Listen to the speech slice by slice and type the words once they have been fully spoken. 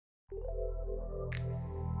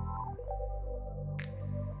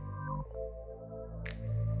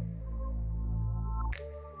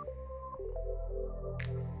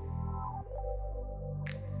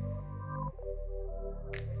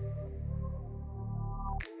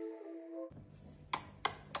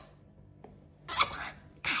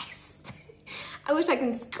I wish I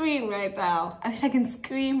can scream right now. I wish I can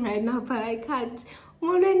scream right now, but I can't.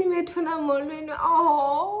 Molweni betuna, molweni.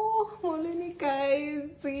 Oh, molweni guys.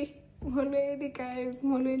 Molweni guys.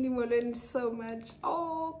 Molweni so much.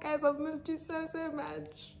 Oh, guys, I've missed you so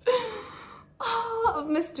much. Oh, I've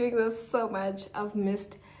missed doing this so much. I've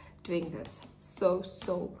missed doing this so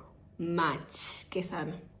much.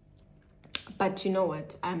 Kesana. But you know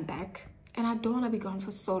what? I'm back. And I don't want to be gone for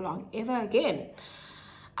so long ever again.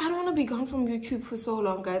 I don't want to be gone from YouTube for so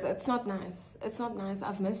long, guys. It's not nice. It's not nice.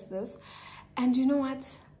 I've missed this. And you know what?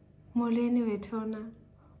 Molweni Vetona.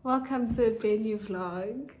 Welcome to a brand new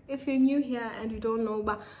vlog. If you're new here and you don't know,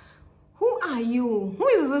 but who are you? Who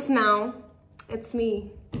is this now? It's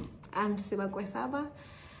me. I'm Siba Kwesaba.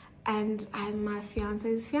 And I'm my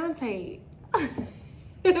fiance's fiance.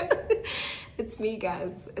 It's me,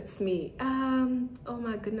 guys. It's me. Oh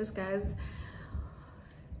my goodness, guys.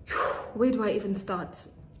 Where do I even start?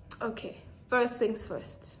 Okay, first things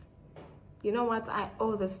first. You know what? I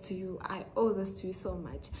owe this to you. I owe this to you so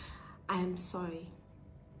much. I am sorry.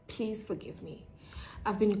 Please forgive me.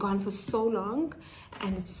 I've been gone for so long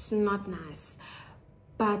and it's not nice.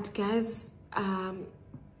 But guys, I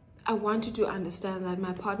want you to understand that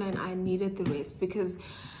my partner and I needed the rest because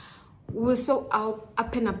we were so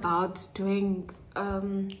up and about doing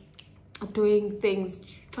things,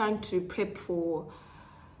 trying to prep for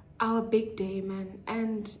our big day, man.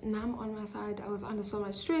 And now I'm on my side. I was under so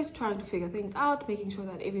much stress trying to figure things out, making sure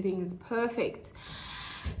that everything is perfect,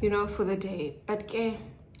 you know, for the day. But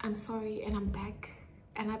I'm sorry and I'm back,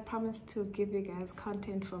 and I promise to give you guys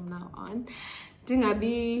content from now on.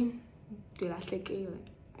 Dingabi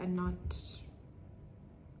and not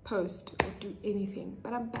post or do anything,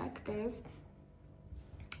 but I'm back, guys.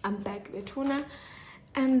 I'm back, Betuna,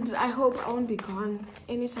 and I hope I won't be gone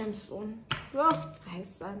anytime soon. Oh, hi,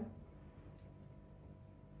 son.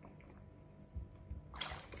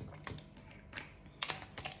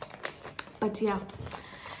 But yeah,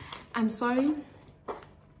 I'm sorry,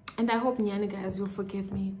 and I hope Nyani, guys, will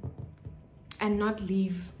forgive me and not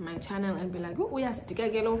leave my channel and be like, oh yes,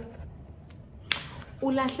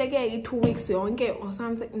 ulahleke 2 weeks yonke or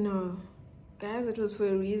something. No, guys, it was for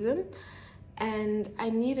a reason, and I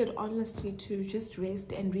needed honestly to just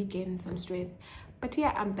rest and regain some strength. But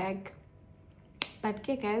yeah, I'm back. But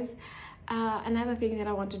okay, guys, another thing that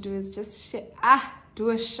I want to do is just do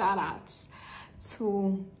a shout out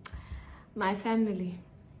to my family,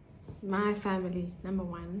 number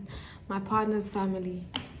one, my partner's family,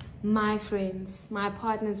 my friends, my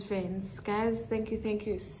partner's friends. Guys, thank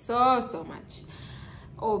you so much.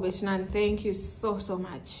 Oh, Bishnan, thank you so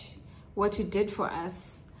much. What you did for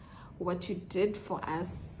us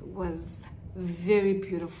was very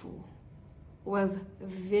beautiful. Was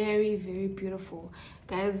very beautiful,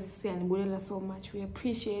 guys. So much. We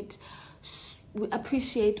appreciate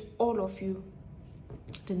all of you.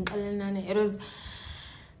 It was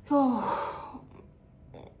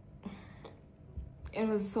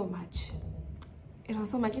so much. It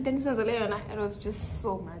was so much. It was just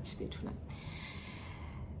so much.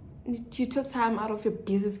 You took time out of your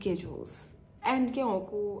busy schedules and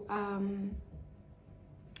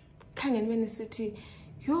Kangen City.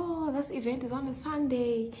 Yo, this event is on a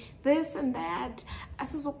Sunday, this and that,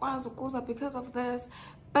 because of this,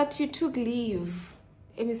 but you took leave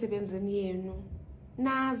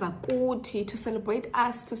to celebrate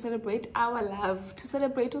us, to celebrate our love, to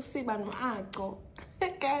celebrate Usibano.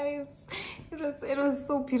 Guys, it was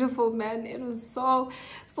so beautiful, man. It was so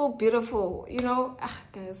beautiful, you know.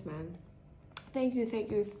 Guys, man, thank you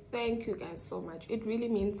guys so much. It really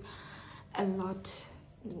means a lot.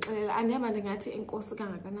 I never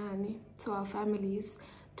to our families,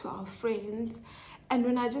 to our friends. And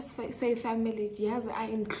when I just say family, yes, I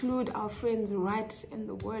include our friends right in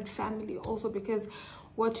the word family also, because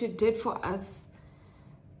what you did for us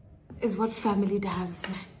is what family does,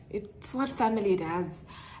 man. It's what family does.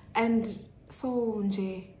 And so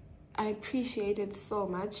I appreciate it so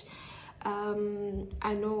much.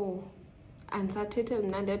 I know and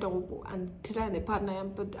partner,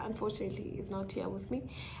 but unfortunately he's not here with me.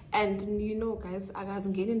 And you know, guys,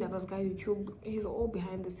 YouTube, he's all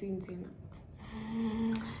behind the scenes, you know.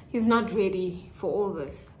 He's not ready for all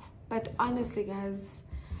this. But honestly, guys,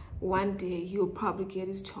 one day he'll probably get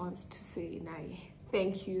his chance to say, "Nai,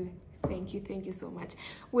 thank you so much."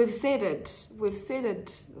 We've said it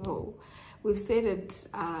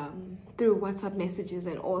through WhatsApp messages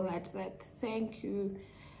and all that thank you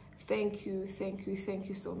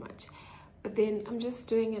so much. But then I'm just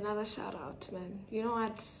doing another shout out, man. You know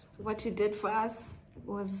what you did for us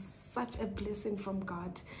was such a blessing from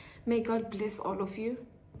God. May God bless all of you.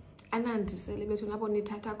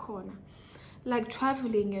 like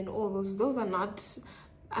traveling and all those are not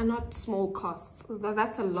small costs.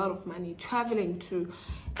 That's a lot of money. Traveling to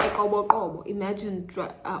Ekobo, imagine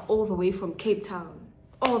all the way from Cape Town,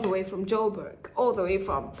 all the way from Joburg, all the way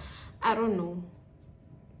from, I don't know,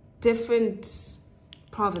 different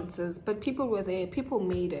provinces, but people were there, people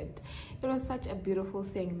made it. It was such a beautiful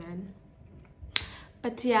thing, man.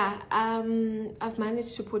 But yeah, I've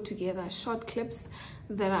managed to put together short clips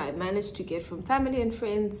that I managed to get from family and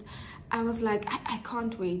friends. I was like, I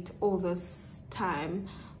can't wait all this time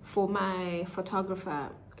for my photographer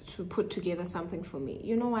to put together something for me.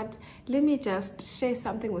 You know what, let me just share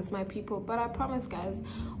something with my people. But I promise, guys,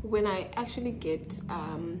 when I actually get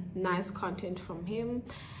nice content from him,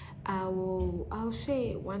 I'll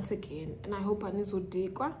share once again, and I hope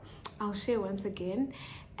I'll share once again.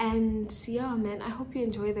 And yeah, man, I hope you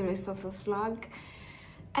enjoy the rest of this vlog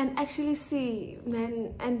and actually see,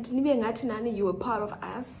 man, and you were part of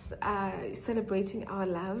us celebrating our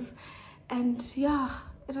love. And yeah,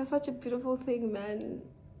 it was such a beautiful thing, man.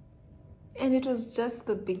 And it was just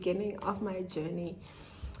the beginning of my journey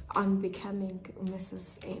on becoming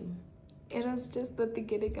Mrs. M. It was just the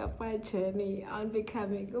beginning of my journey on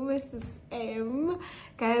becoming Mrs. M.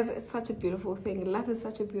 Guys, it's such a beautiful thing. Love is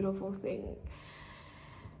such a beautiful thing.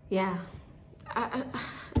 Yeah,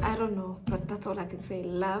 I don't know, but that's all I can say.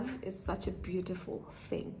 Love is such a beautiful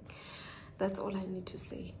thing. That's all I need to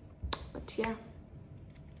say. But yeah,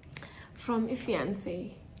 from a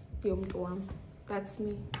fiance, that's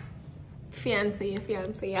me.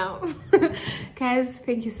 Fiance, yeah. Guys,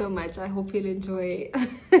 thank you so much. I hope you'll enjoy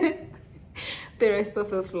the rest of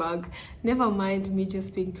this vlog. Never mind me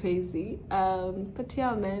just being crazy. But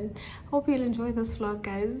yeah, man, hope you'll enjoy this vlog,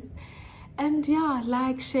 guys. And yeah,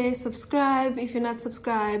 like, share, subscribe if you're not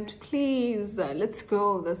subscribed, please. Let's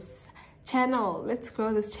grow this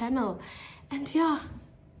channel. And yeah,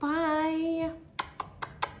 bye.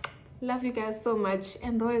 Love you guys so much,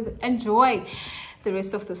 and enjoy the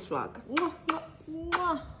rest of this vlog.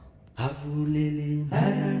 Mwah,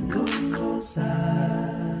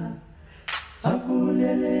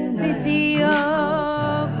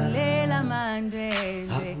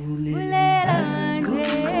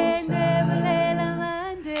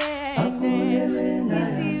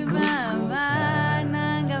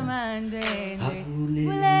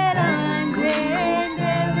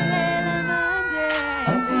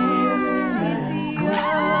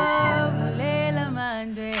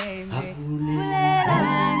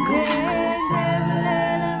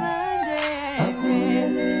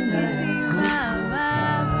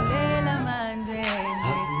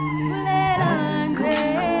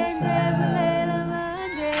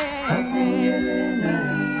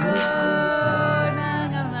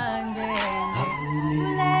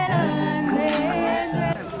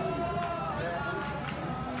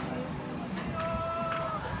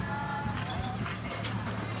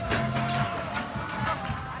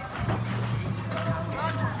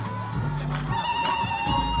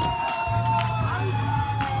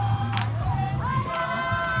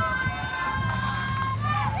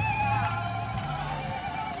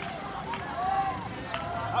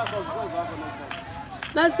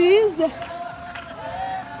 That's easy.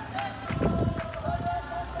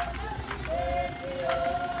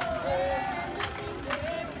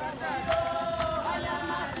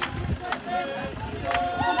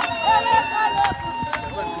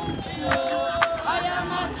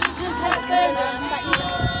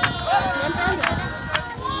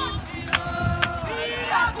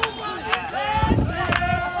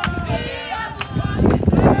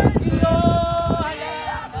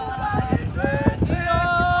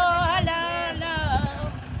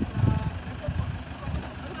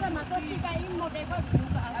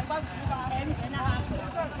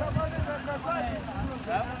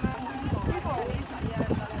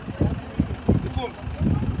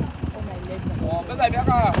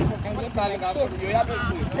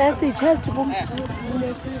 That's the chest to boom.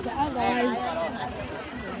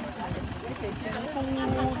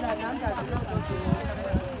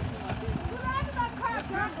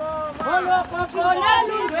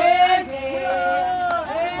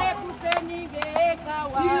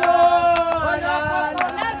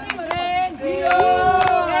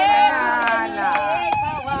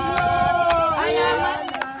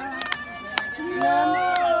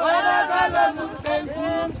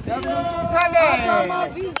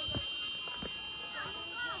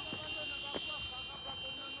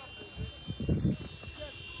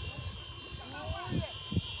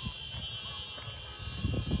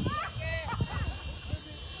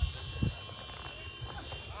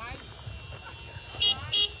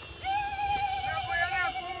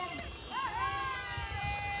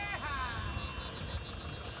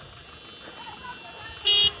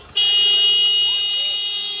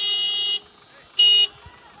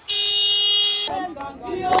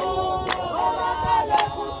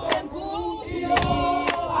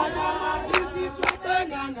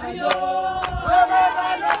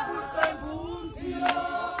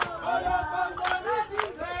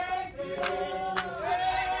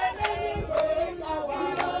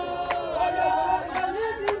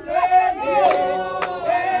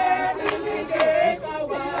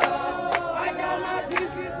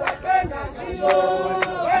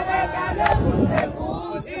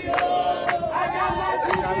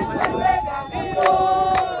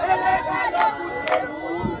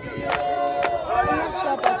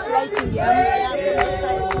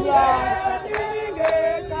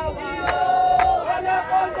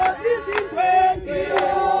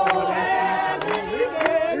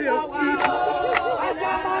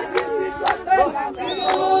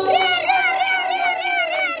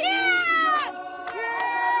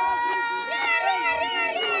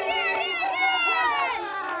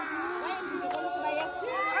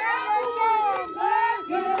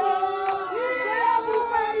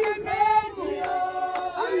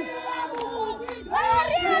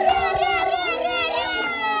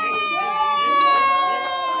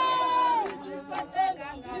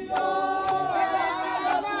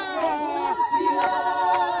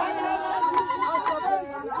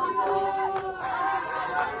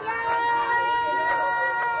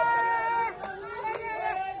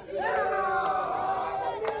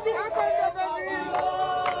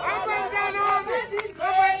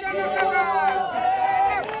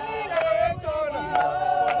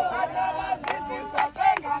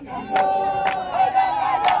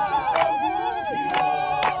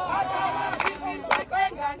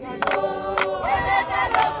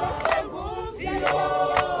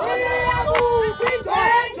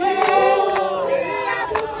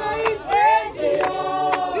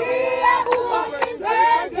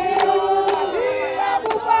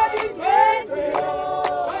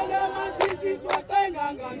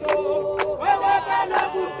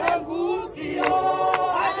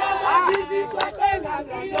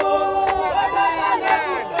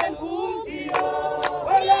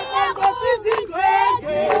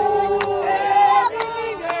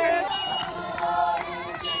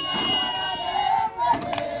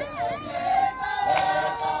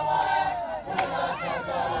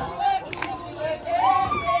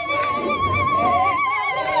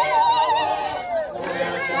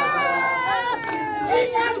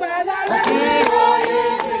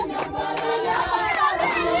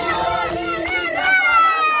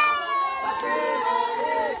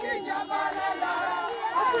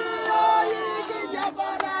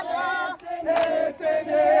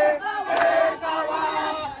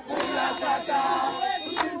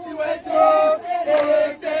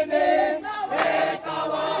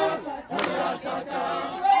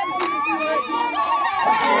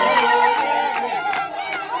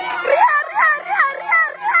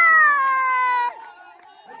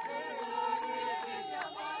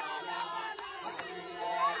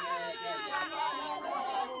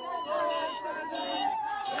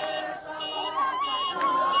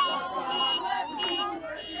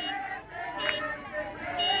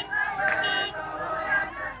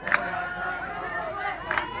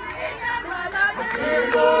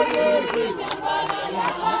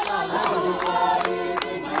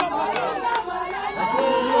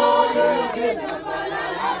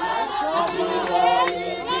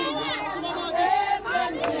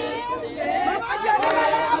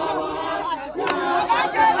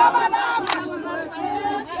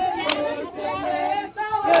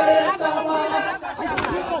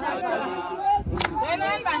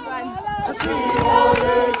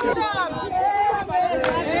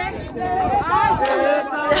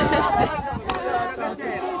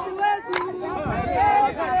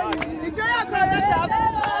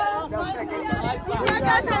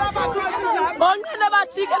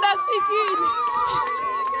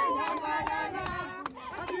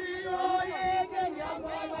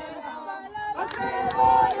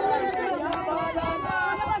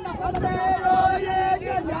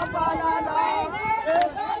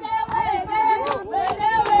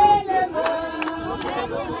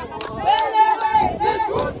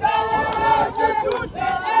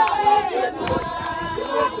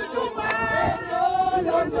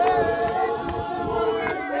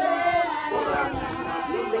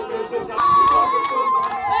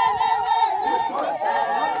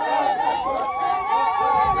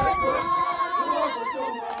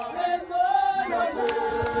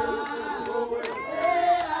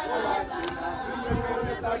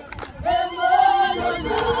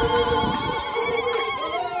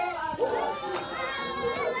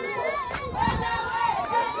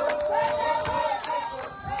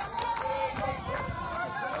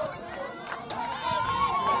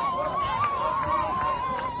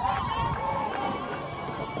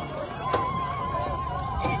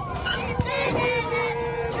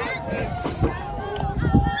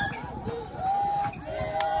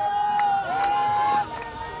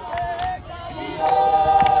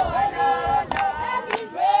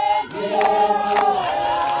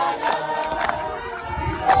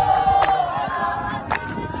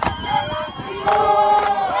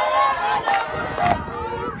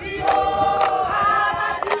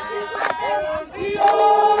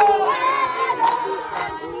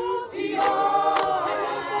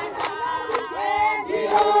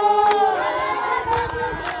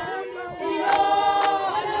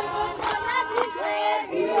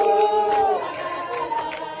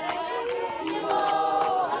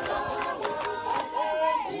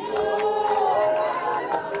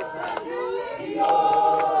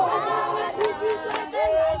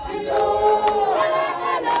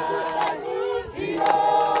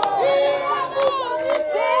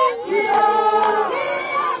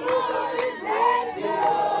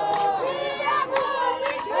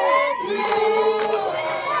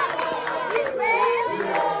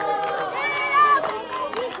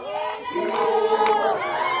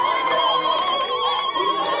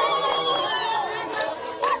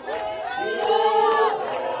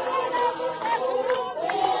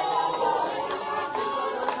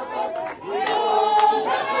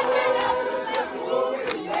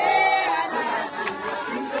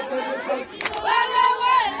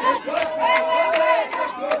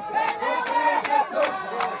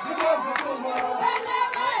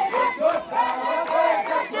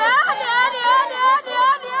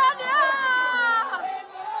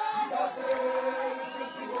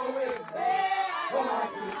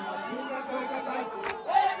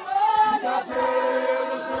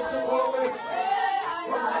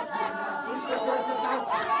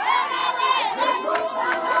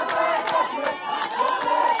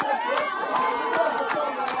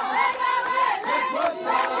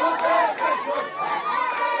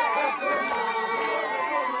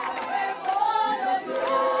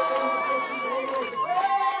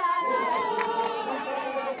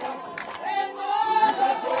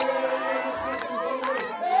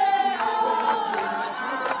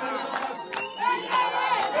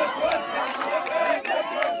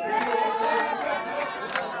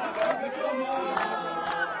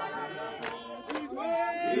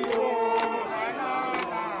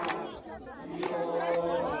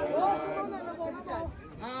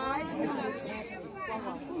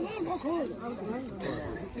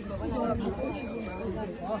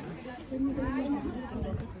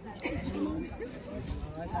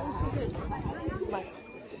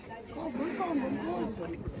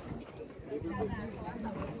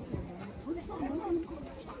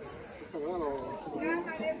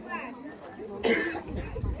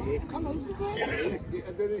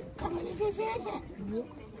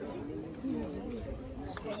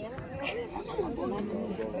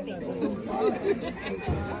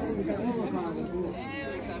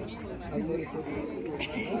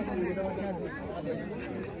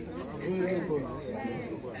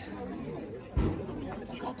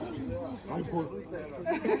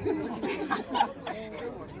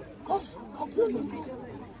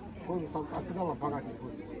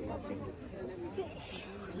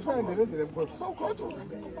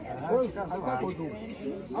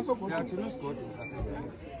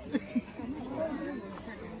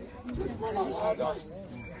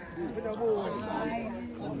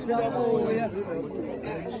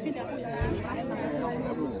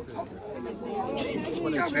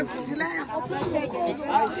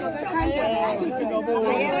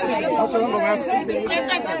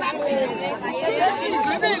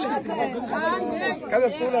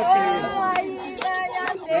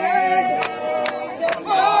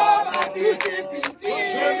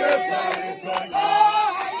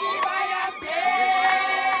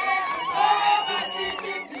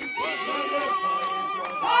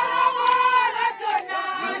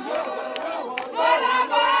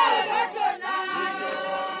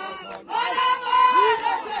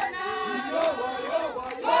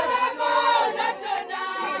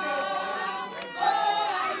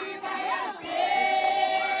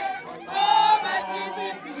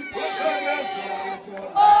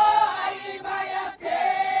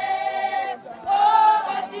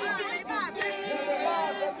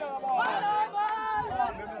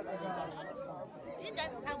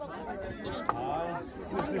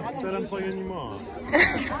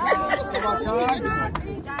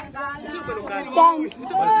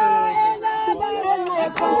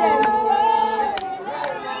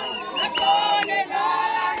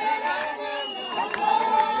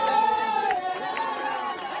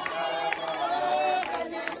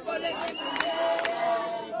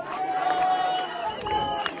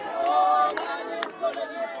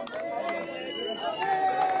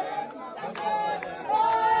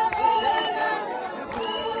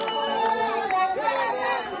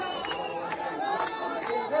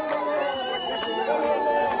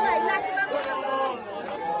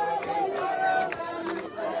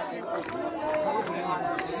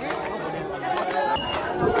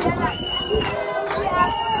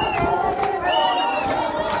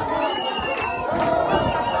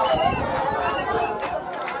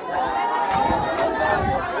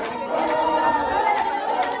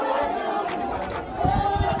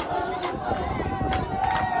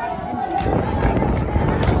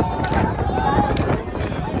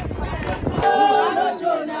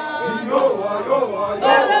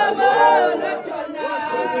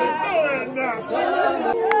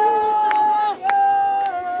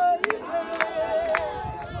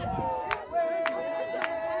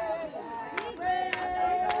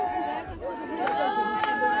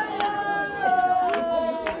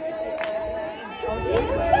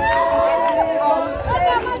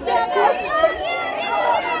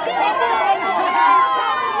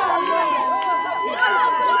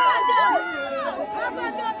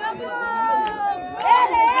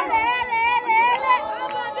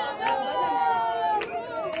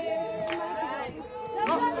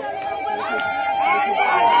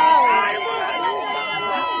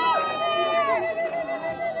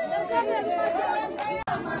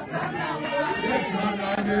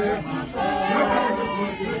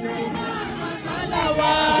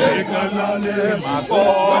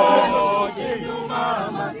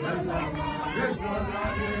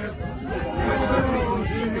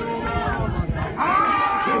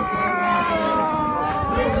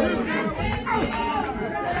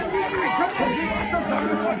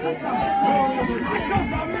 No,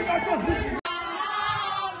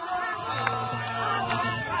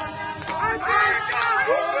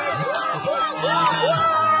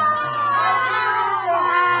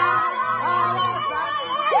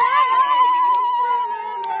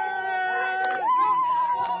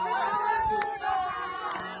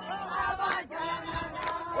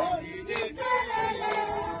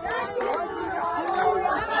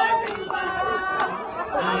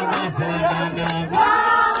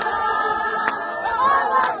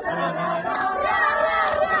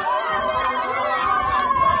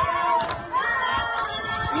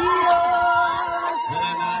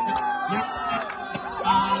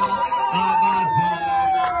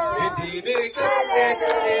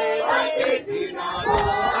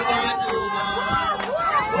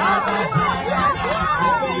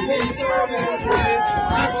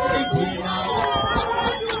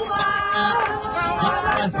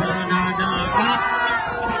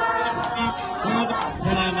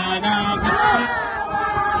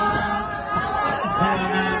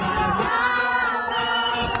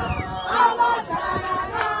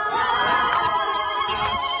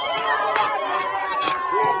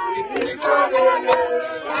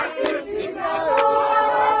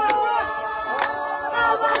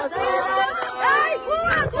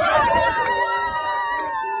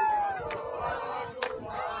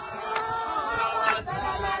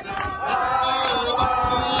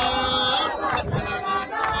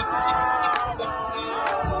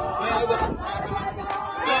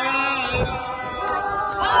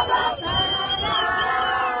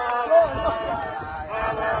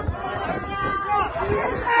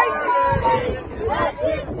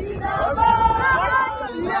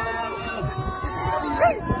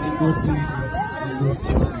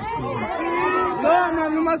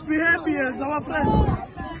 man, you must be happy as our friend.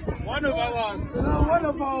 One of ours. No, one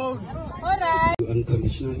of our own. All right.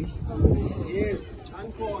 Unconditionally? Yes.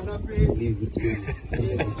 Live with you.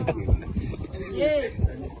 Yes.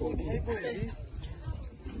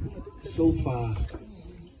 So far,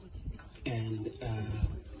 and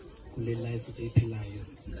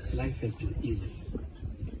life has been easy.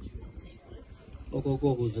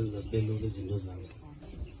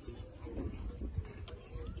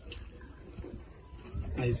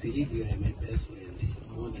 I believe you are my best friend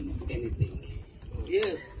more than anything.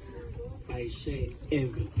 Yes. I share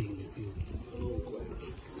everything with you.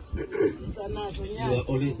 You are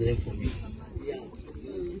always there for me.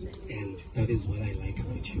 And that is what I like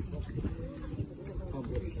about you.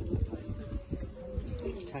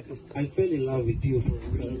 I fell in love with you for a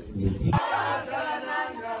very long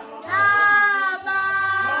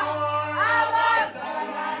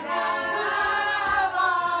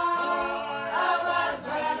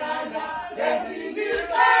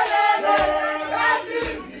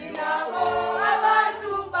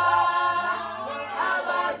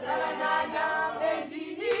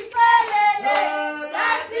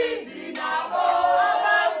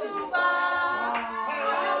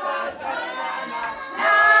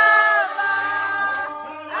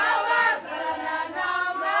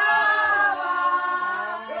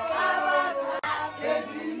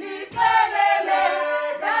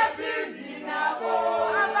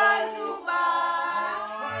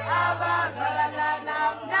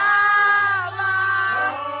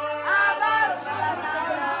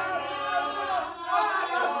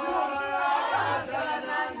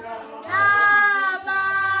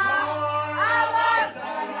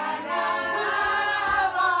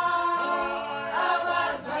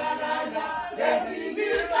Thank you.